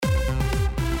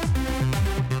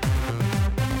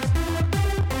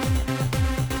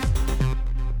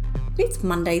It's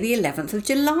Monday the 11th of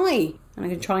July, and I'm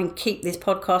going to try and keep this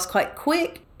podcast quite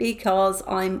quick because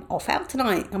I'm off out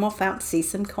tonight. I'm off out to see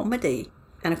some comedy.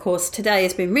 And of course, today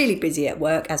has been really busy at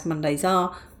work, as Mondays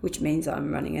are, which means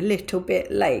I'm running a little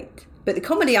bit late. But the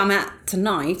comedy I'm at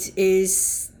tonight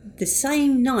is the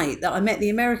same night that I met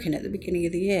the American at the beginning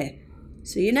of the year.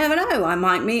 So you never know, I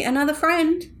might meet another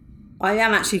friend. I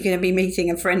am actually going to be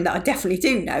meeting a friend that I definitely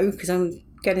do know because I'm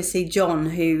going to see John,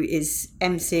 who is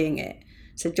emceeing it.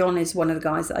 So John is one of the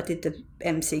guys that I did the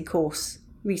MC course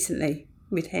recently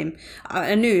with him.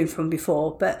 I knew him from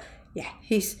before, but yeah,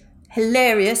 he's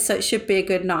hilarious, so it should be a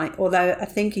good night. Although I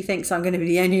think he thinks I'm going to be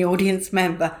the only audience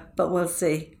member, but we'll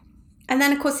see. And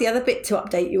then, of course, the other bit to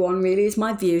update you on really is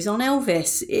my views on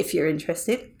Elvis, if you're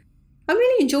interested. I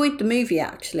really enjoyed the movie,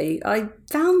 actually. I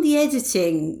found the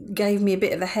editing gave me a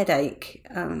bit of a headache.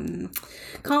 Can't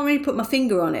really put my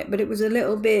finger on it, but it was a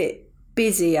little bit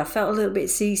busy. I felt a little bit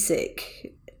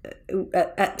seasick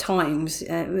at times.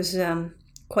 It was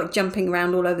quite jumping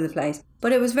around all over the place.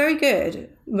 But it was very good.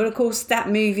 But of course, that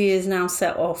movie has now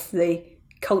set off the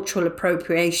cultural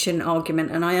appropriation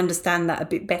argument, and I understand that a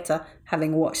bit better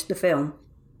having watched the film.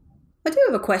 I do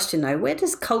have a question though. Where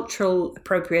does cultural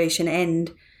appropriation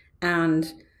end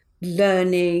and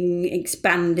learning,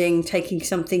 expanding, taking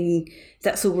something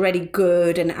that's already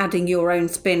good and adding your own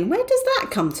spin, where does that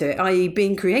come to it? I.e.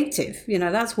 being creative. You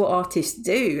know, that's what artists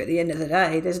do at the end of the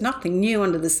day. There's nothing new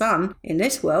under the sun in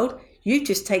this world. You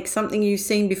just take something you've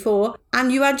seen before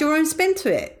and you add your own spin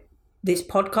to it. This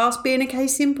podcast being a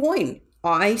case in point.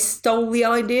 I stole the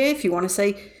idea, if you want to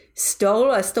say stole.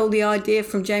 I stole the idea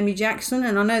from Jamie Jackson,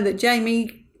 and I know that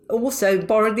Jamie also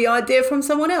borrowed the idea from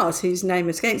someone else whose name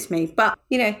escapes me. But,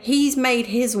 you know, he's made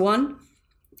his one,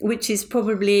 which is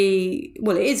probably,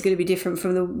 well, it is going to be different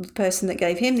from the person that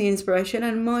gave him the inspiration,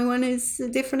 and my one is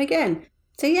different again.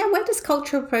 So, yeah, where does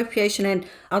cultural appropriation end?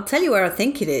 I'll tell you where I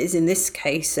think it is in this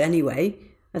case anyway.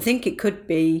 I think it could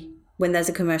be when there's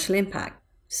a commercial impact.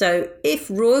 So if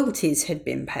royalties had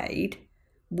been paid,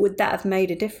 would that have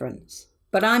made a difference?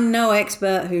 But I'm no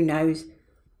expert, who knows?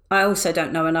 I also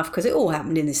don't know enough because it all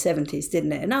happened in the 70s,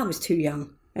 didn't it? And I was too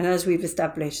young. And as we've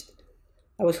established,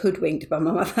 I was hoodwinked by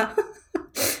my mother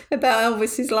about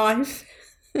Elvis's life.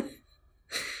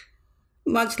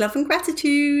 Much love and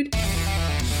gratitude.